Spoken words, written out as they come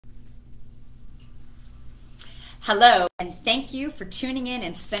Hello, and thank you for tuning in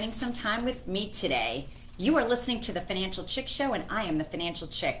and spending some time with me today. You are listening to The Financial Chick Show, and I am the Financial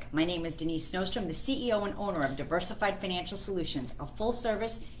Chick. My name is Denise, the CEO and owner of Diversified Financial Solutions, a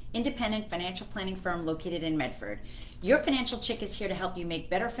full-service, independent financial planning firm located in Medford. Your Financial Chick is here to help you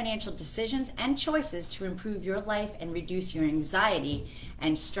make better financial decisions and choices to improve your life and reduce your anxiety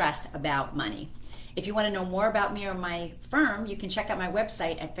and stress about money. If you want to know more about me or my firm, you can check out my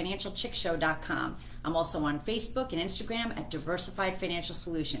website at financialchickshow.com. I'm also on Facebook and Instagram at Diversified Financial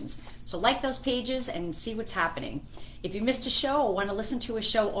Solutions. So like those pages and see what's happening. If you missed a show or want to listen to a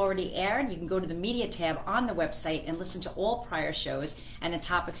show already aired, you can go to the media tab on the website and listen to all prior shows, and the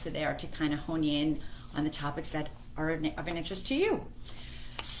topics are there to kind of hone you in on the topics that are of an interest to you.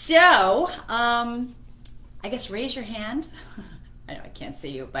 So, I guess raise your hand. I know I can't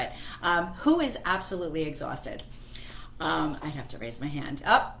see you, but who is absolutely exhausted? I'd have to raise my hand.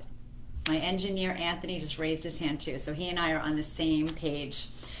 My engineer, Anthony, just raised his hand too, so he and I are on the same page.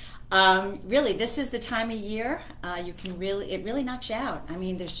 Really, this is the time of year it really knocks you out. I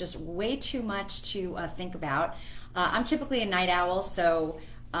mean, there's just way too much to think about. I'm typically a night owl, so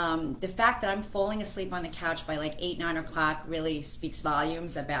the fact that I'm falling asleep on the couch by like 8, 9 o'clock really speaks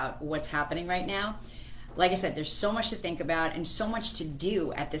volumes about what's happening right now. Like I said, there's so much to think about and so much to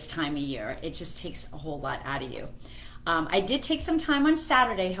do at this time of year. It just takes a whole lot out of you. I did take some time on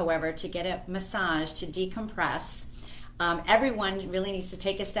Saturday, however, to get a massage to decompress. Everyone really needs to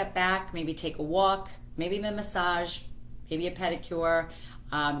take a step back, maybe take a walk, maybe a massage, maybe a pedicure,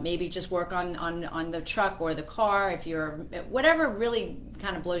 maybe just work on the truck or the car. If you're, whatever really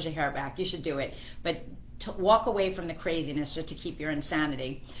kind of blows your hair back, you should do it. But to walk away from the craziness just to keep your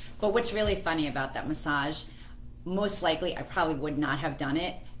insanity. But what's really funny about that massage, most likely I probably would not have done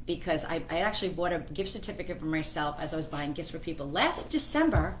it, because I actually bought a gift certificate for myself as I was buying gifts for people. Last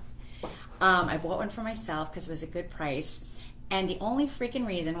December, I bought one for myself because it was a good price. And the only freaking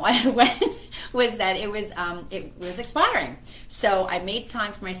reason why I went was that it was expiring. So I made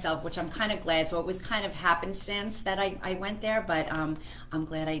time for myself, which I'm kind of glad. So it was kind of happenstance that I went there, but I'm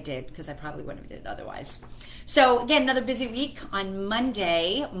glad I did, because I probably wouldn't have did it otherwise. So again, another busy week. On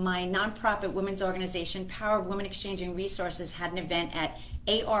Monday, my nonprofit women's organization, Power of Women Exchanging Resources, had an event at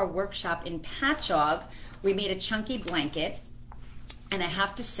AR Workshop in Patchogue. We made a chunky blanket, and I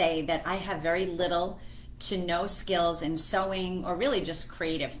have to say that I have very little to no skills in sewing or really just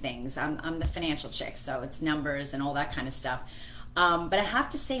creative things. I'm the financial chick, so it's numbers and all that kind of stuff. But I have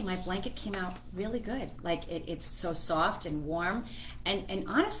to say my blanket came out really good. Like it's so soft and warm, and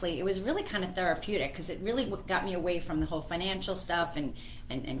honestly, it was really kind of therapeutic, because it really got me away from the whole financial stuff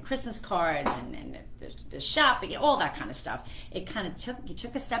and Christmas cards and the shopping and all that kind of stuff. It kind of you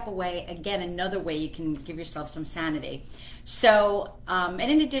took a step away. Again, another way you can give yourself some sanity. So, and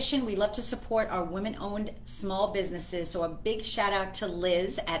in addition, we love to support our women-owned small businesses. So a big shout out to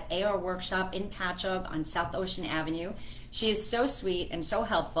Liz at AR Workshop in Patchogue on South Ocean Avenue. She is so sweet and so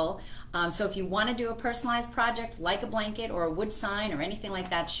helpful. So if you want to do a personalized project like a blanket or a wood sign or anything like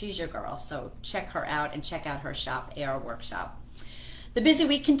that, she's your girl. So check her out and check out her shop, AR Workshop. The busy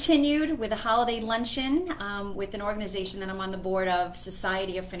week continued with a holiday luncheon with an organization that I'm on the board of,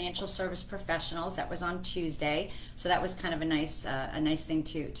 Society of Financial Service Professionals. That was on Tuesday. So that was kind of a nice thing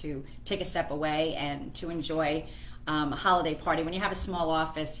to take a step away and to enjoy a holiday party. When you have a small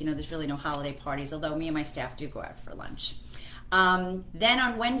office, you know, there's really no holiday parties, although me and my staff do go out for lunch. Then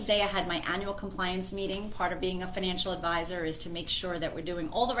on Wednesday, I had my annual compliance meeting. Part of being a financial advisor is to make sure that we're doing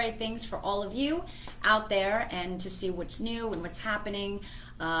all the right things for all of you out there, and to see what's new and what's happening.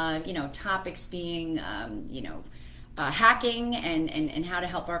 You know, topics being, hacking and how to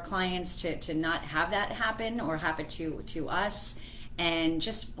help our clients to not have that happen or happen to us. And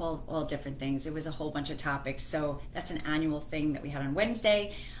just all different things. It was a whole bunch of topics. So that's an annual thing that we had on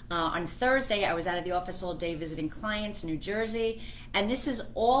Wednesday. On Thursday, I was out of the office all day visiting clients in New Jersey. And this is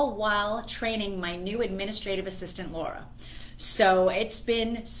all while training my new administrative assistant, Laura. So it's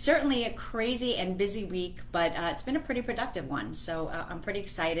been certainly a crazy and busy week, but it's been a pretty productive one. So I'm pretty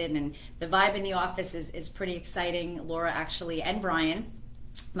excited, and the vibe in the office is pretty exciting. Laura actually, and Brian,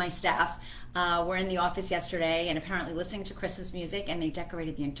 my staff, were in the office yesterday and apparently listening to Christmas music, and they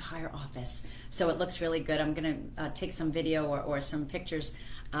decorated the entire office. So it looks really good. I'm going to take some video or some pictures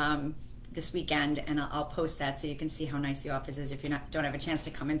this weekend, and I'll post that so you can see how nice the office is if you don't have a chance to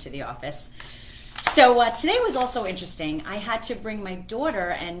come into the office. So today was also interesting. I had to bring my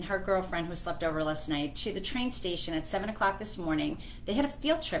daughter and her girlfriend, who slept over last night, to the train station at 7 o'clock this morning. They had a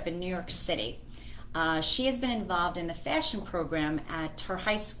field trip in New York City. She has been involved in the fashion program at her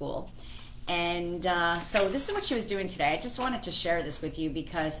high school, And so this is what she was doing today. I just wanted to share this with you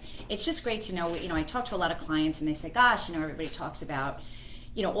because it's just great to know. I talk to a lot of clients and they say, gosh, everybody talks about,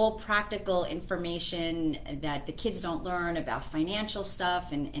 all practical information that the kids don't learn about financial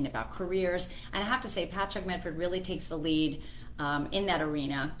stuff and about careers. And I have to say, Patrick Medford really takes the lead in that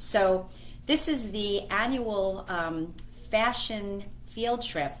arena. So this is the annual fashion field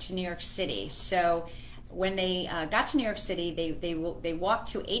trip to New York City. So when they got to New York City, they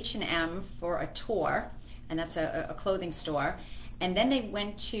walked to H&M for a tour, and that's a clothing store. And then they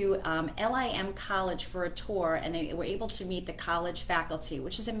went to LIM College for a tour, and they were able to meet the college faculty,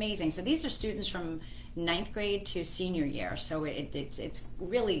 which is amazing. So these are students from 9th grade to senior year. So it's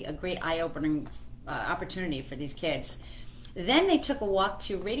really a great eye-opening opportunity for these kids. Then they took a walk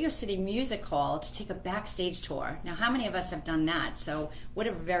to Radio City Music Hall to take a backstage tour. Now, how many of us have done that? So what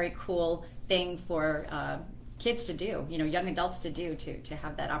a very cool thing for kids to do, young adults to do, to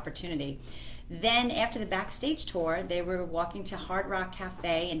have that opportunity. Then after the backstage tour, they were walking to Hard Rock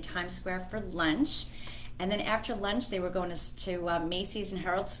Cafe in Times Square for lunch. And then after lunch, they were going to Macy's and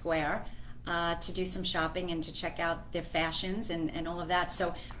Herald Square to do some shopping and to check out their fashions and all of that.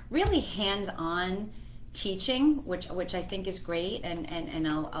 So really hands-on teaching, which I think is great, and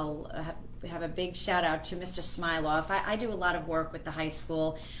I'll have a big shout out to Mr. Smiloff. I do a lot of work with the high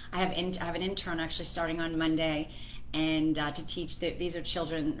school. I have an intern actually starting on Monday, and to teach these are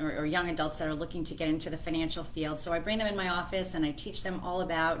children or young adults that are looking to get into the financial field. So I bring them in my office and I teach them all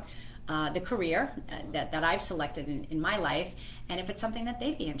about the career that I've selected in my life, and if it's something that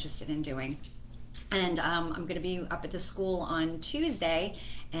they'd be interested in doing. And I'm going to be up at the school on Tuesday,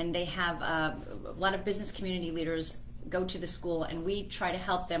 and they have a lot of business community leaders go to the school, and we try to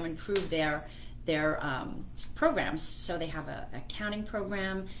help them improve their programs. So they have an accounting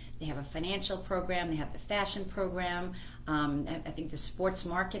program, they have a financial program, they have the fashion program, I think the sports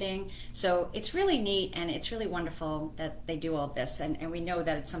marketing. So it's really neat, and it's really wonderful that they do all of this, and we know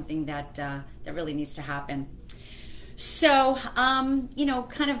that it's something that really needs to happen. So,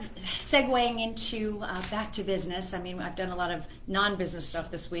 kind of segueing into back to business. I mean, I've done a lot of non-business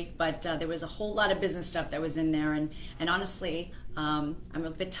stuff this week, but there was a whole lot of business stuff that was in there. And honestly, I'm a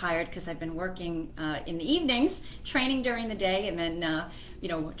bit tired because I've been working in the evenings, training during the day, and then,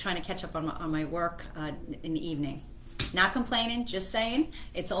 trying to catch up on my work in the evening. Not complaining, just saying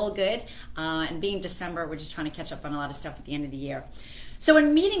it's all good. And being December, we're just trying to catch up on a lot of stuff at the end of the year. So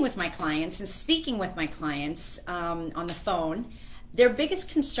in meeting with my clients and speaking with my clients on the phone, their biggest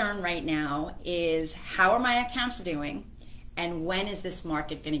concern right now is how are my accounts doing and when is this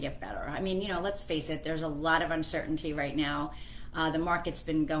market going to get better? I mean, let's face it, there's a lot of uncertainty right now. The market's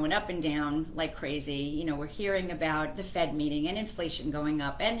been going up and down like crazy. We're hearing about the Fed meeting and inflation going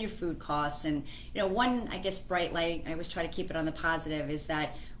up and your food costs. And, one, I guess, bright light, I always try to keep it on the positive, is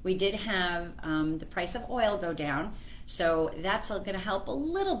that we did have the price of oil go down. So that's going to help a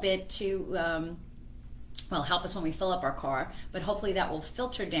little bit to, help us when we fill up our car, but hopefully that will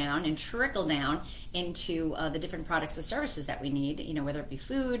filter down and trickle down into the different products and services that we need, whether it be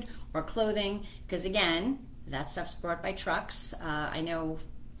food or clothing, because again, that stuff's brought by trucks. I know,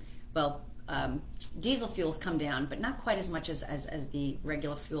 diesel fuels come down, but not quite as much as the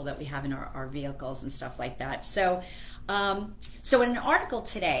regular fuel that we have in our vehicles and stuff like that. So, so in an article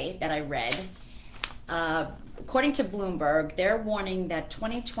today that I read, according to Bloomberg, they're warning that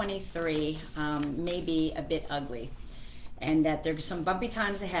 2023 may be a bit ugly, and that there's some bumpy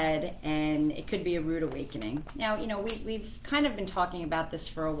times ahead, and it could be a rude awakening. Now, we've kind of been talking about this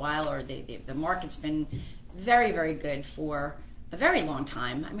for a while, or the market's been very, very good for a very long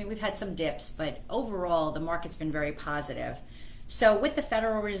time. I mean, we've had some dips, but overall, the market's been very positive. So with the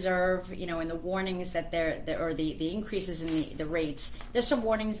Federal Reserve, and the warnings that the increases in the rates, there's some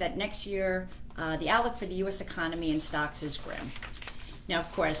warnings that next year, the outlook for the U.S. economy and stocks is grim. Now,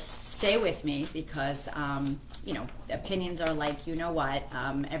 of course, stay with me because, opinions are like,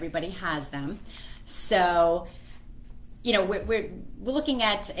 everybody has them. So, we're looking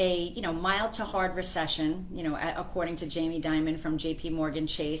at a, mild to hard recession, according to Jamie Dimon from JP Morgan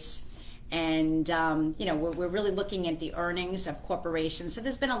Chase. And, we're really looking at the earnings of corporations. So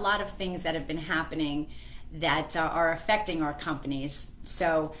there's been a lot of things that have been happening that are affecting our companies.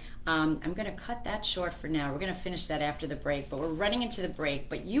 So I'm going to cut that short for now. We're going to finish that after the break, but we're running into the break.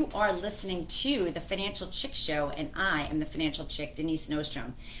 But you are listening to the Financial Chick Show, and I am the Financial Chick, Denise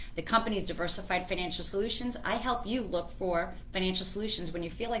Nostrom. The company's Diversified Financial Solutions. I help you look for financial solutions when you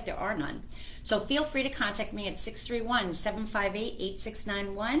feel like there are none. So feel free to contact me at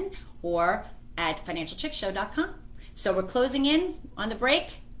 631-758-8691 or at financialchickshow.com. So we're closing in on the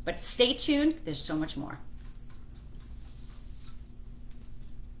break, but stay tuned. There's so much more.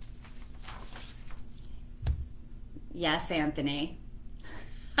 Yes, Anthony.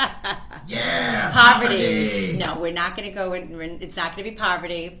 Yeah, Poverty. No, we're not going to go in. It's not going to be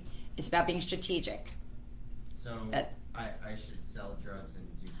poverty. It's about being strategic. So I should sell drugs and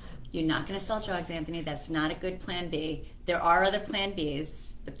do porn. You're not going to sell drugs, Anthony. That's not a good plan B. There are other plan Bs,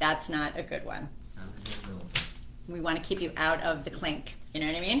 but that's not a good one. We want to keep you out of the clink. You know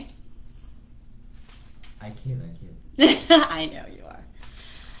what I mean? I kid. I know you are.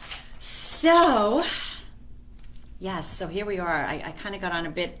 So, yes, so here we are. I kind of got on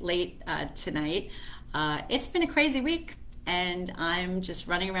a bit late tonight. It's been a crazy week, and I'm just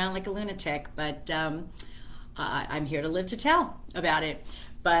running around like a lunatic, but I'm here to live to tell about it.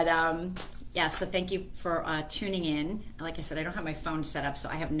 But yeah, so thank you for tuning in. Like I said, I don't have my phone set up, so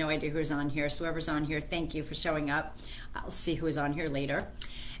I have no idea who's on here. So whoever's on here, thank you for showing up. I'll see who is on here later.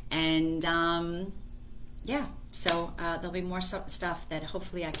 And yeah, so there'll be more stuff that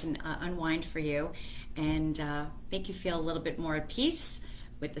hopefully I can unwind for you and make you feel a little bit more at peace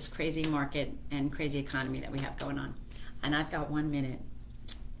with this crazy market and crazy economy that we have going on. And I've got 1 minute,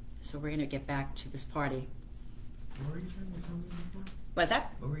 so we're gonna get back to this party. What were you trying to tell me before? What's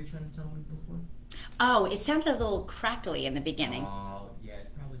that? What were you trying to tell me before? Oh, it sounded a little crackly in the beginning. Oh, yeah,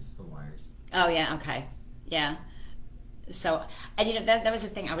 it's probably just the wires. Oh, yeah, okay. Yeah. So, and you know, that was the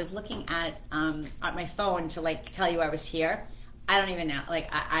thing. I was looking at my phone to like tell you I was here. I don't even know. Like,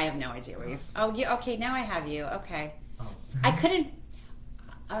 I have no idea where you. Oh, you okay? Now I have you. Okay. Oh. I couldn't.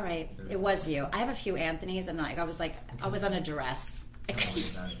 All right, it was you. I have a few Anthony's, and I was on a duress. Don't worry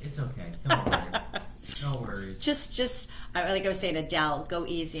about it. It's okay. Don't worry. No worries. Just like I was saying, Adele, go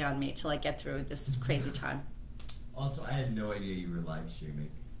easy on me till I get through this crazy time. Also, I had no idea you were live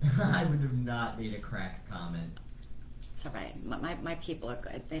streaming. I would have not made a crack comment. It's all right. My people are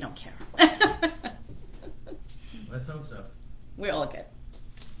good. They don't care. Let's hope so. We're all good.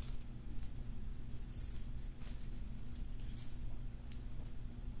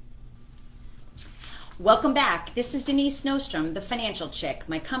 Welcome back. This is Denise Nostrom, the Financial Chick.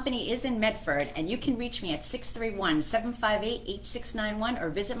 My company is in Medford, and you can reach me at 631-758-8691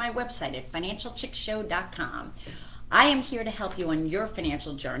 or visit my website at financialchickshow.com. I am here to help you on your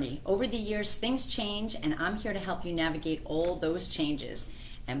financial journey. Over the years, things change, and I'm here to help you navigate all those changes.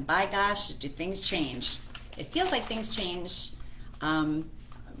 And by gosh, do things change. It feels like things change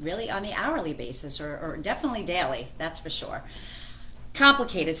really on the hourly basis or definitely daily, that's for sure.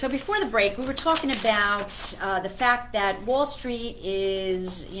 Complicated. So before the break, we were talking about the fact that Wall Street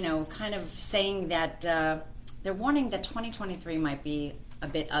is, kind of saying that they're warning that 2023 might be a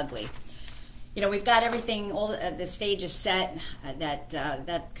bit ugly. We've got everything, all the stage is set,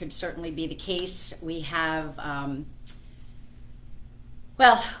 that could certainly be the case. We have,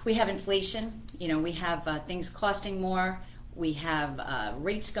 we have inflation, we have things costing more. We have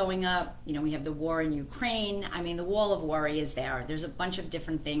rates going up. We have the war in Ukraine. I mean, the wall of worry is there. There's a bunch of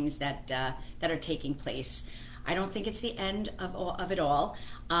different things that are taking place. I don't think it's the end of it all.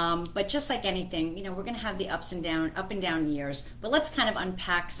 But just like anything, we're going to have the up and down years. But let's kind of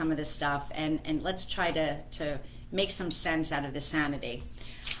unpack some of this stuff and let's try to make some sense out of the sanity.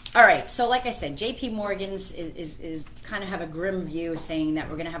 All right, so like I said, JP Morgan's is kind of have a grim view, saying that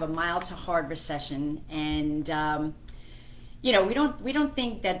we're going to have a mild to hard recession, and we don't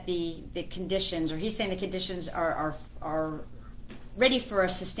think that the conditions, or he's saying the conditions are ready for a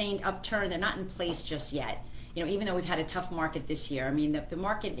sustained upturn. They're not in place just yet. Even though we've had a tough market this year. I mean, the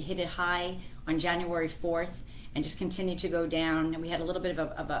market hit a high on January 4th and just continued to go down. And we had a little bit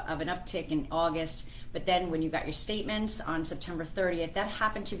of an uptick in August. But then when you got your statements on September 30th, that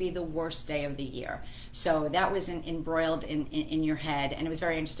happened to be the worst day of the year. So that was embroiled in your head. And it was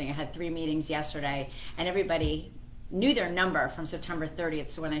very interesting. I had 3 meetings yesterday, and everybody knew their number from September 30th.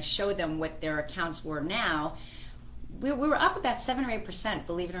 So when I showed them what their accounts were now, we were up about 7 or 8%,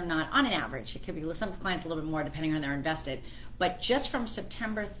 believe it or not, on an average. It could be some clients a little bit more depending on their invested. But just from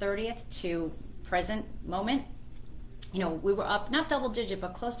September 30th to present moment, we were up, not double digit,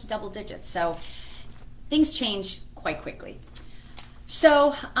 but close to double digits. So things change quite quickly.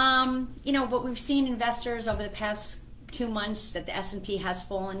 So, what we've seen investors over the past 2 months, that the S&P has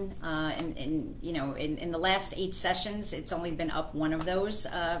fallen in the last 8 sessions. It's only been up 1 of those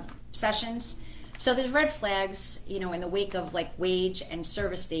sessions. So there's red flags, in the wake of like wage and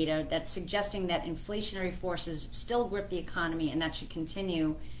service data that's suggesting that inflationary forces still grip the economy, and that should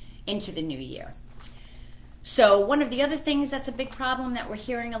continue into the new year. So one of the other things that's a big problem that we're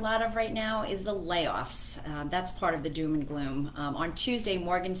hearing a lot of right now is the layoffs. That's part of the doom and gloom. On Tuesday,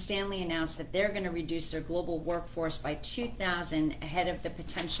 Morgan Stanley announced that they're going to reduce their global workforce by 2,000 ahead of the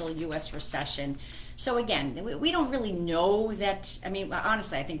potential U.S. recession. So again, we don't really know that. I mean,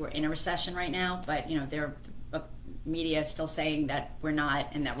 honestly, I think we're in a recession right now, but they're media is still saying that we're not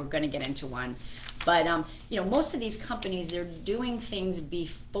and that we're going to get into one. But, most of these companies, they're doing things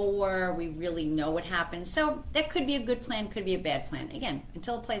before we really know what happens. So that could be a good plan, could be a bad plan. Again,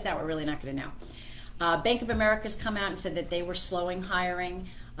 until it plays out, we're really not going to know. Bank of America's come out and said that they were slowing hiring.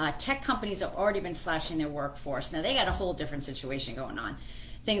 Tech companies have already been slashing their workforce. Now, they got a whole different situation going on.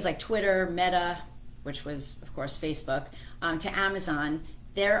 Things like Twitter, Meta, which was, of course, Facebook, to Amazon,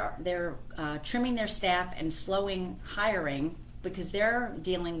 they're trimming their staff and slowing hiring because they're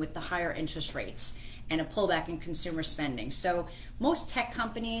dealing with the higher interest rates and a pullback in consumer spending. So most tech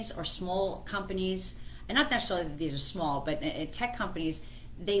companies or small companies, and not necessarily that these are small, but tech companies,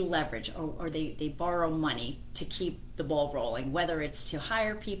 they leverage or they borrow money to keep the ball rolling, whether it's to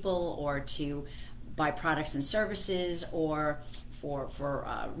hire people or to buy products and services or for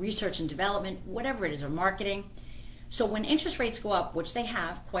research and development, whatever it is, or marketing. So when interest rates go up, which they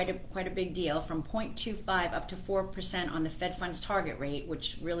have, quite a big deal, from 0.25 up to 4% on the Fed funds target rate,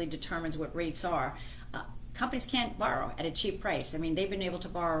 which really determines what rates are, companies can't borrow at a cheap price. I mean, they've been able to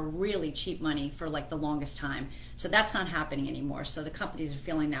borrow really cheap money for like the longest time. So that's not happening anymore. So the companies are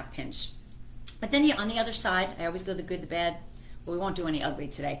feeling that pinch. But then on the other side, I always go the good, the bad. Well, we won't do any ugly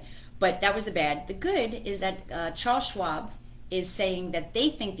today. But that was the bad. The good is that Charles Schwab is saying that they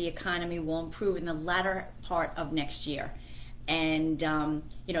think the economy will improve in the latter part of next year. And,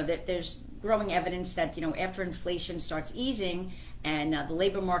 that there's growing evidence that, after inflation starts easing and the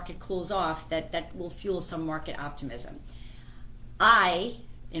labor market cools off, that will fuel some market optimism.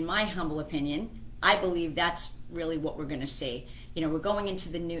 In my humble opinion, I believe that's really what we're going to see. We're going into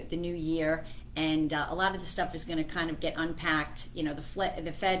the new year, and a lot of the stuff is going to kind of get unpacked.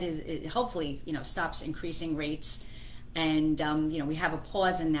 The Fed is hopefully, stops increasing rates. And, we have a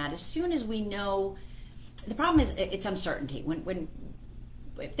pause in that. As soon as we know, the problem is it's uncertainty. When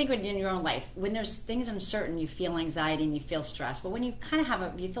think of it in your own life. When there's things uncertain, you feel anxiety and you feel stress. But when you kind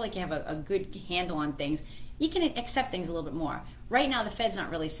of you feel like you have a good handle on things, you can accept things a little bit more. Right now, the Fed's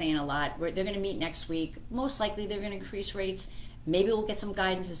not really saying a lot. They're going to meet next week. Most likely, they're going to increase rates. Maybe we'll get some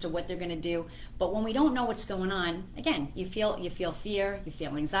guidance as to what they're going to do. But when we don't know what's going on, again, you feel fear, you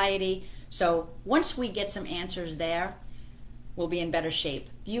feel anxiety. So once we get some answers there, we'll be in better shape.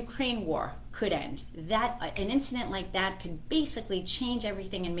 The Ukraine war could end. An incident like that could basically change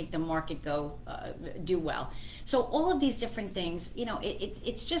everything and make the market do well. So all of these different things,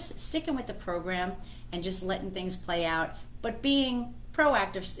 it's just sticking with the program and just letting things play out, but being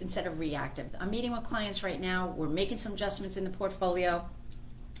proactive instead of reactive. I'm meeting with clients right now. We're making some adjustments in the portfolio.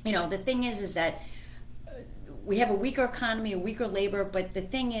 The thing is that we have a weaker economy, a weaker labor, but the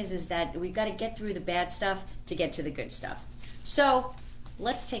thing is that we've got to get through the bad stuff to get to the good stuff. So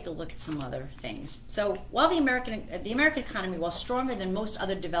let's take a look at some other things. So while the American economy, while stronger than most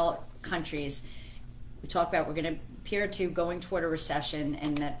other developed countries, we talk about we're going to appear to going toward a recession,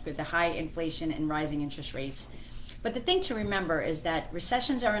 and that with the high inflation and rising interest rates. But the thing to remember is that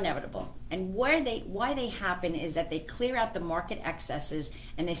recessions are inevitable, and why they happen is that they clear out the market excesses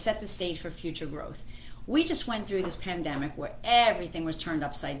and they set the stage for future growth. We just went through this pandemic where everything was turned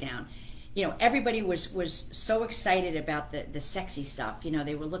upside down. Everybody was so excited about the sexy stuff.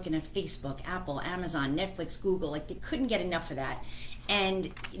 They were looking at Facebook, Apple, Amazon, Netflix, Google, like they couldn't get enough of that.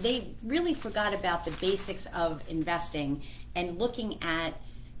 And they really forgot about the basics of investing and looking at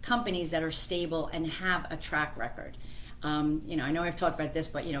companies that are stable and have a track record. I know I've talked about this,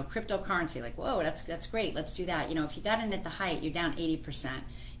 but cryptocurrency, like, whoa, that's great, let's do that. If you got in at the height, you're down 80%.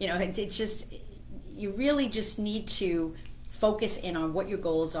 It's just, you really just need to focus in on what your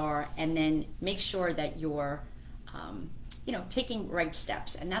goals are and then make sure that you're taking right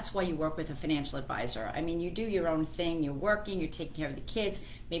steps. And that's why you work with a financial advisor. I mean, you do your own thing, you're working, you're taking care of the kids,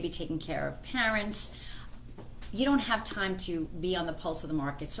 maybe taking care of parents. You don't have time to be on the pulse of the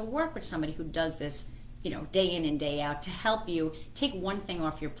market. So work with somebody who does this, day in and day out to help you take one thing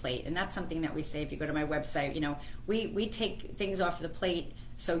off your plate. And that's something that we say if you go to my website. We take things off the plate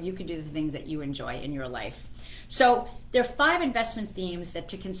so you can do the things that you enjoy in your life. So there are 5 investment themes that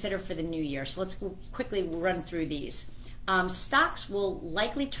to consider for the new year. So let's quickly run through these. Stocks will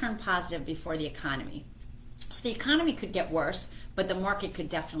likely turn positive before the economy. So the economy could get worse, but the market could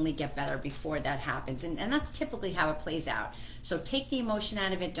definitely get better before that happens. And that's typically how it plays out. So take the emotion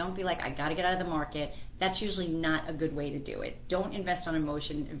out of it. Don't be like, I got to get out of the market. That's usually not a good way to do it. Don't invest on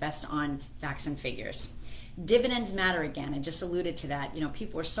emotion, invest on facts and figures. Dividends matter again. I just alluded to that.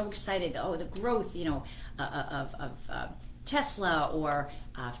 People are so excited. Oh, the growth, of Tesla or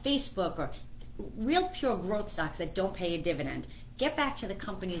Facebook or real pure growth stocks that don't pay a dividend. Get back to the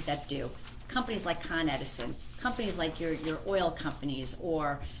companies that do. Companies like Con Edison, companies like your oil companies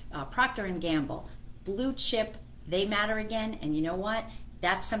or Procter & Gamble, blue chip they matter again. And you know what?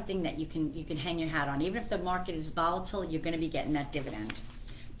 That's something that you can hang your hat on. Even if the market is volatile, you're going to be getting that dividend.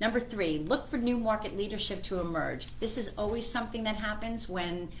 Number 3, look for new market leadership to emerge. This is always something that happens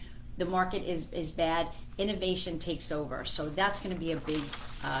when the market is bad. Innovation takes over. So that's going to be a big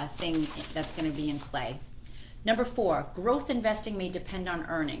thing that's going to be in play. Number 4, growth investing may depend on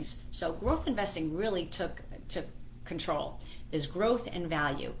earnings. So growth investing really took control. There's growth and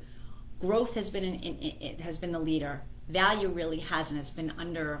value. Growth has been it has been the leader. Value really hasn't. It's been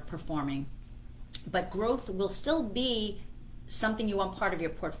underperforming. But growth will still be something you want part of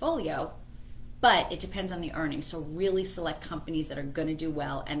your portfolio, but it depends on the earnings. So really select companies that are going to do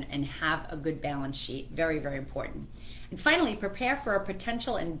well and have a good balance sheet. Very, very important. And finally, prepare for a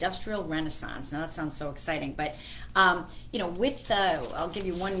potential industrial renaissance. Now that sounds so exciting, but I'll give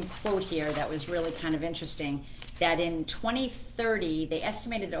you one quote here that was really kind of interesting. That in 2030, they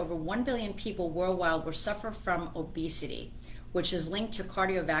estimated that over 1 billion people worldwide will suffer from obesity, which is linked to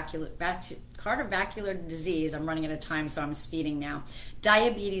cardiovascular disease. I'm running out of time, so I'm speeding now.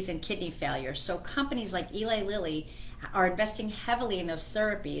 Diabetes and kidney failure. So companies like Eli Lilly are investing heavily in those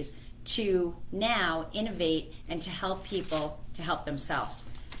therapies to now innovate and to help people to help themselves,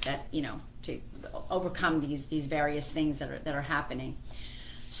 that to overcome these various things that are happening.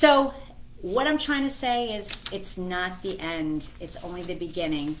 So what I'm trying to say is it's not the end, it's only the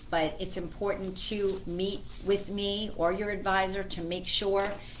beginning, but it's important to meet with me or your advisor to make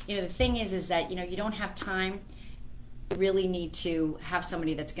sure. The thing is that you don't have time. You really need to have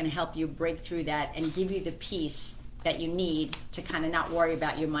somebody that's going to help you break through that and give you the peace that you need to kind of not worry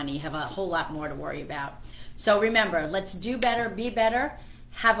about your money. You have a whole lot more to worry about. So remember, let's do better, be better.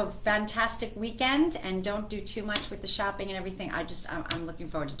 Have a fantastic weekend, and don't do too much with the shopping and everything. I'm looking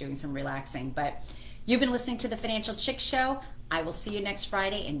forward to doing some relaxing. But you've been listening to the Financial Chick Show. I will see you next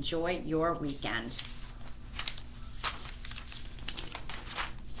Friday. Enjoy your weekend.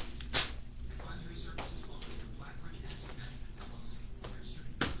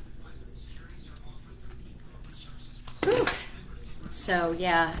 Whew. So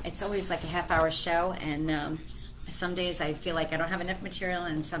yeah, it's always like a half-hour show, and some days I feel like I don't have enough material,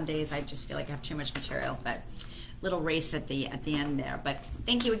 and some days I just feel like I have too much material. But little race at the end there. But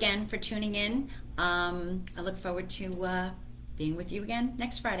thank you again for tuning in. I look forward to being with you again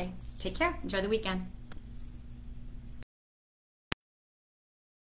next Friday. Take care. Enjoy the weekend.